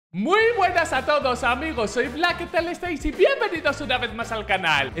Muy buenas a todos amigos, soy Black, ¿qué tal estáis? Y bienvenidos una vez más al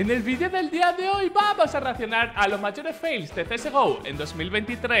canal. En el vídeo del día de hoy vamos a reaccionar a los mayores fails de Csgo en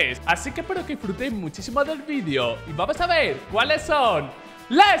 2023. Así que espero que disfrutéis muchísimo del vídeo y vamos a ver cuáles son.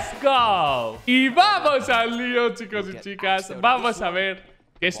 ¡Let's go! Y vamos al lío, chicos y chicas. Vamos a ver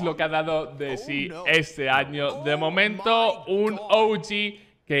qué es lo que ha dado de sí este año. De momento, un OG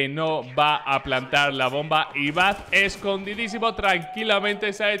que no va a plantar la bomba. Y Baz, escondidísimo,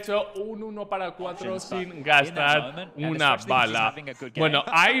 tranquilamente se ha hecho un 1 para 4 sin gastar una bala. Bueno,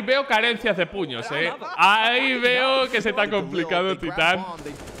 ahí veo carencias de puños, ahí veo que se está complicado Titán.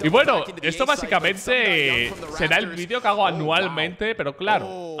 Y bueno, esto básicamente será el vídeo que hago anualmente. Pero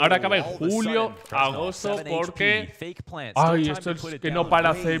claro, ahora acaba en julio, agosto, porque... Ay, esto es que no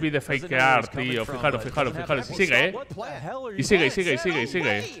para Cebi de fakear, tío. Fijaros. Y sigue, Y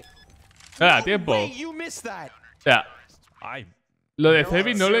sigue. Da tiempo. O sea, lo de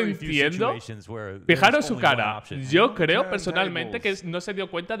Cebi no lo entiendo. Fijaros su cara. Yo creo personalmente que no se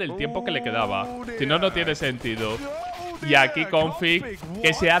dio cuenta del tiempo que le quedaba. Si no, no tiene sentido. Y aquí Config,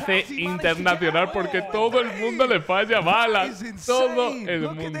 que se hace internacional porque todo el mundo le falla balas. Todo el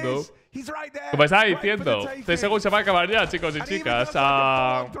mundo. Como estaba diciendo, Csgo se va a acabar ya, chicos y chicas.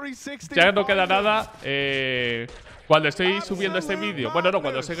 Ya no queda nada. Cuando estoy subiendo este vídeo, bueno, no,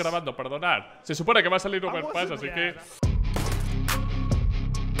 cuando estoy grabando, perdonad, se supone que va a salir Overpass, así que...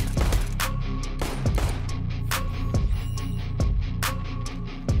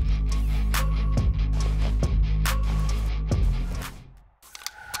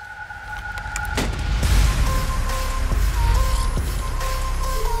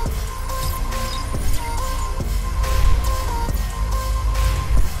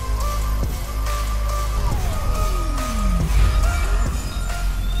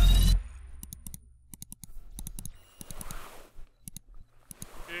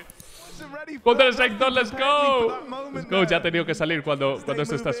 Contra el sector, let's go. Let's go, ya ha tenido que salir cuando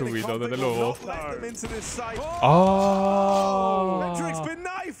esto está subido, desde luego.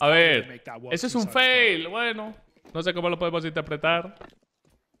 A ver, eso es un fail. Bueno, no sé cómo lo podemos interpretar.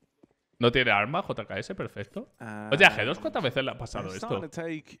 No tiene arma, JKS, perfecto. Oye, a G2, ¿cuántas veces le ha pasado esto?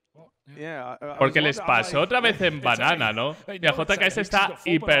 Porque les pasó otra vez en banana, ¿no? Mira, JKS está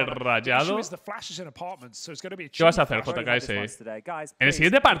hiper rayado. ¿Qué vas a hacer, JKS? En el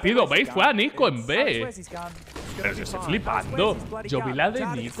siguiente partido, ¿veis? Fue a Nico en B. Pero yo estoy flipando. Yo vi la de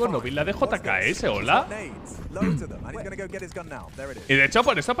Nico, no vi la de JKS, ¿hola? Y de hecho,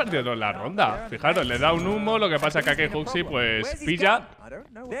 por eso ha perdido la ronda. Fijaros, le da un humo. Lo que pasa que aquí Huxi, pues, pilla.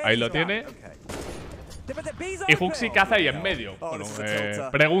 Ahí lo tiene. Y Huxi caza ahí en medio. Bueno,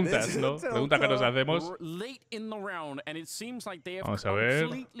 preguntas, ¿no? Preguntas que nos hacemos. Vamos a ver.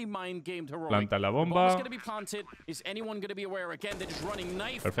 Planta la bomba.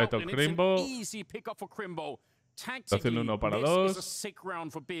 Perfecto, Crimbo. Está haciendo 1 para 2.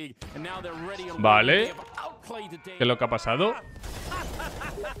 Vale. ¿Qué es lo que ha pasado?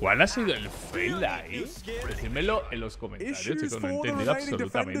 ¿Cuál ha sido el fail ahí? Decídmelo en los comentarios, chicos. No he entendido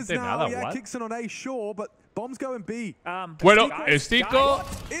absolutamente nada. Bueno, Stico,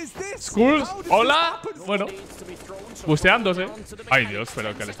 Skulls, hola. Bueno, busteándose. Ay, Dios,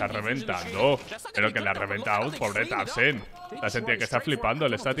 pero que le está reventando. Pero que le ha reventado, pobre Tapsen. Tapsen tiene que estar flipando.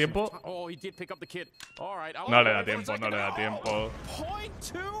 ¿Le está a tiempo? No le da tiempo, no le da tiempo.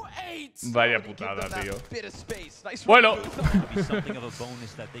 Vaya putada, tío. Bueno.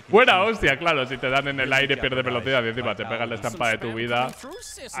 Buena hostia, claro. Si te dan en el aire, pierdes velocidad y encima te pegas la estampa de tu vida.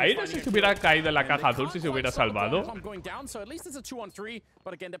 Ahí no sé si hubiera caído en la caja azul, si se hubiera salvado.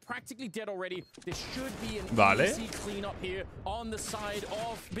 Vale.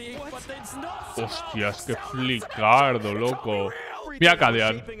 Hostias, qué flicardo, loco. Mira,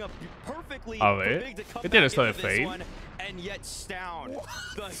 Cadean. A ver. ¿Qué tiene esto de fail?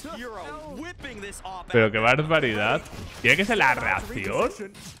 Pero qué barbaridad. ¿Tiene que ser la reacción?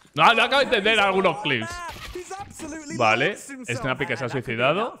 No acabo de entender algunos clips. Vale, Snappy que se ha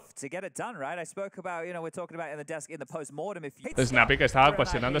suicidado. Snappy que estaba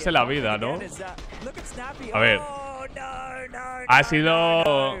cuestionándose la vida, ¿no? A ver. Ha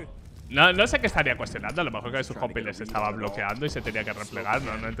sido... No sé qué estaría cuestionando. A lo mejor que sus compiles se estaba bloqueando y se tenía que replegar.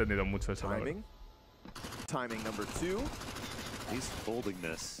 No he entendido mucho eso.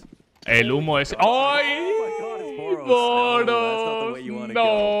 El humo es... ¡Ay! ¡Moro!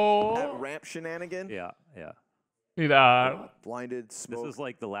 ¡No! Mirad.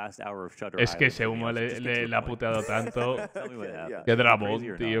 Es que ese humo le ha puteado tanto. ¡Qué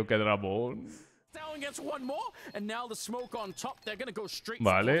dramón, tío! ¡Qué dramón!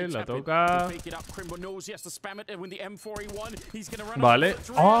 Vale, la toca. Vale.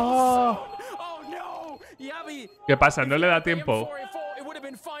 ¡Oh! ¿Qué pasa? ¿No le da tiempo?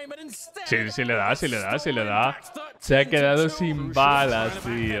 Sí, sí le da, sí le da, sí le da. Se ha quedado sin balas,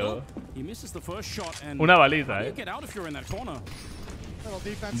 tío. Una balita,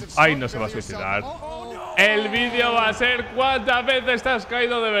 Ay, no se va a suicidar. El vídeo va a ser ¿cuántas veces te has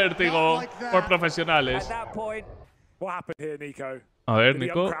caído de vértigo? Por profesionales. A ver,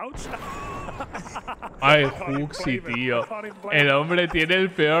 Nico. Ay, Huxi, tío. El hombre tiene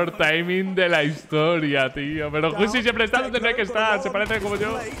el peor timing de la historia, tío. Pero Huxi siempre está donde tendría que estar. Se parece como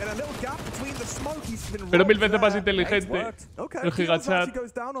yo. Pero 1000 veces más inteligente. El gigachat.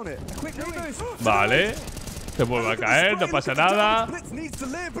 Vale. Se vuelve a caer, no pasa nada.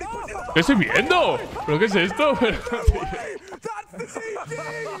 ¿Qué estoy viendo? ¿Pero qué es esto?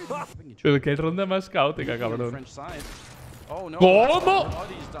 Pero qué ronda más caótica, cabrón. ¿Cómo?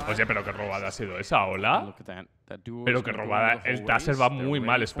 Oye, pero qué robada ha sido esa, ¿hola? Pero qué robada. El taser va muy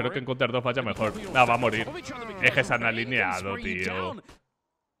mal. Espero que en Counter 2 vaya mejor. Ah, va a morir. Es que se han alineado, tío.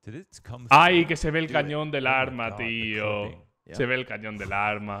 Ay, que se ve el cañón del arma, tío. Se ve el cañón del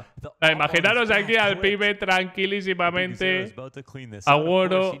arma. Imaginaros aquí al pibe tranquilísimamente.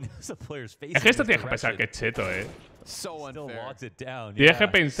 Agüero. Es que esto tienes que pensar que es cheto, Tienes que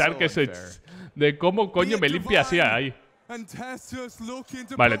pensar que es de cómo coño me limpia así ahí.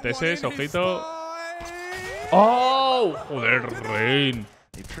 Vale, Teses, ojito. ¡Oh! Joder, Rain.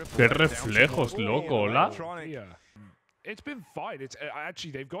 Qué reflejos, loco, ¿hola?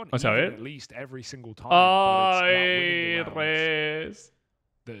 Vamos a ver. ¡Ay, res!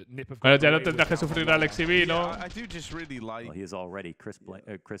 Bueno, ya no tendrás que sufrir al XB, ¿no?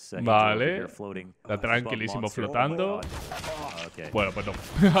 Vale. Está tranquilísimo flotando. Bueno, pues no.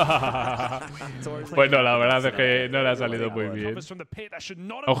 Bueno, la verdad es que no le ha salido muy bien.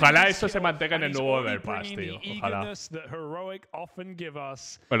 Ojalá esto se mantenga en el nuevo Overpass, tío. Ojalá.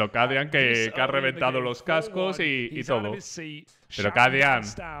 Bueno, Cadian que ha reventado los cascos y todo. Pero Cadian,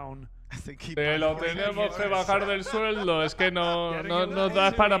 te lo tenemos que bajar del sueldo. Es que no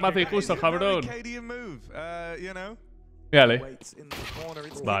das para más injusto, cabrón. Mírale.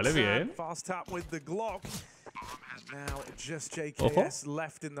 Vale, bien. Ojo.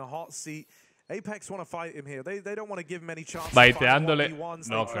 Baiteándole.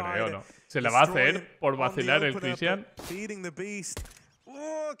 No creo, no. Se le va a hacer por vacilar el Christian.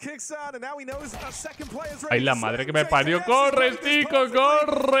 Ay, la madre que me parió. ¡Corre, Stico,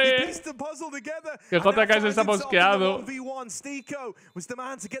 corre! Que JK se está mosqueado.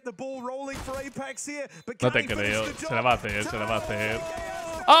 No te creo. Se la va a hacer, se la va a hacer.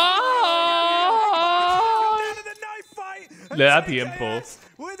 ¡Ah! Le da tiempo.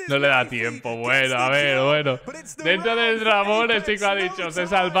 No le da tiempo. Bueno, a ver, bueno. Dentro del Ramón, el chico ha dicho: se ha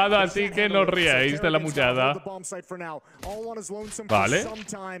salvado, así que no ríais de la muchada. Vale.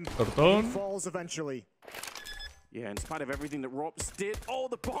 Cortón.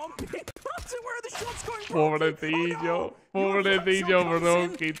 Pobrecillo. Pobrecillo,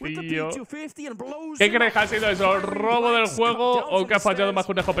 Bronky, tío. ¿Qué crees que ha sido eso? ¿Robo del juego o que ha fallado más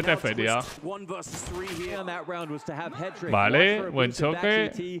que una escopeta de feria? Vale, buen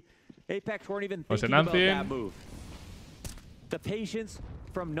choque. José Nancien.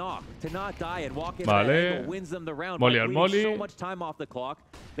 Vale. Molly al Molly.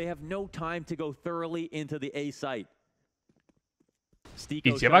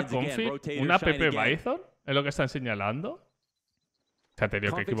 ¿Y lleva config una PP Bison? ¿Es lo que están señalando? Se ha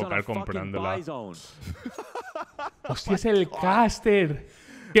tenido que equivocar comprándola. ¡Hostia, es el caster!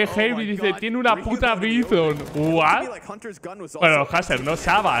 Que Heavy dice, tiene una puta Bison. ¿What? Bueno, Haser, no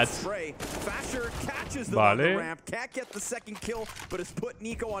Savage. Vale.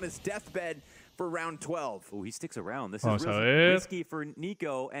 Vamos a ver.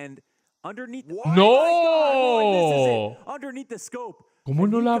 ¡No! ¿Cómo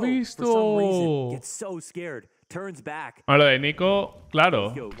no lo ha visto? A lo de Nico,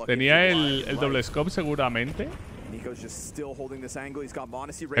 claro. Tenía el doble scope seguramente.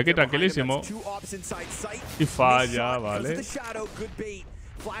 Aquí tranquilísimo. Y falla, vale.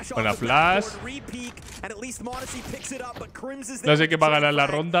 Buena flash. No sé quién va a ganar la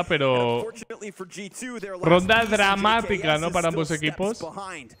ronda, pero ronda dramática, ¿no? Para ambos equipos.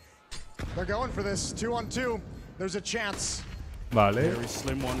 Vale.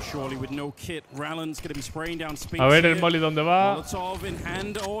 A ver el Molly dónde va.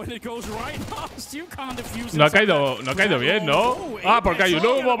 No ha caído bien, ¿no? Ah, porque hay un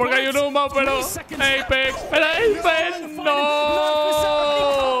humo, pero Apex, ¡no!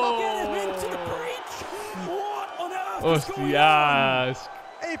 ¡Hostias!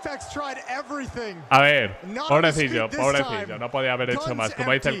 A ver, pobrecillo, pobrecillo. No podía haber hecho más,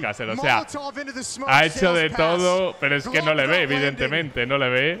 como dice el Caser. O sea, ha hecho de todo, pero es que no le ve, evidentemente. No le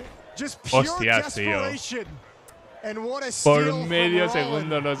ve. Hostias, tío. Por medio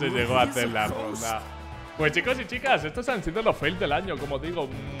segundo no se llegó a hacer la ronda. Pues chicos y chicas, estos han sido los fails del año. Como digo,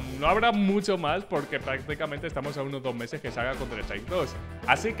 no habrá mucho más porque prácticamente estamos a unos 2 meses que salga Counter-Strike 2.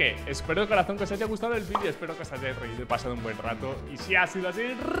 Así que espero de corazón que os haya gustado el vídeo, espero que os hayáis reído y pasado un buen rato. Y si ha sido así,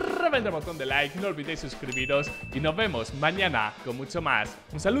 reventad el botón de like, no olvidéis suscribiros y nos vemos mañana con mucho más.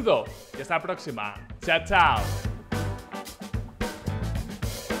 Un saludo y hasta la próxima. Chao, chao.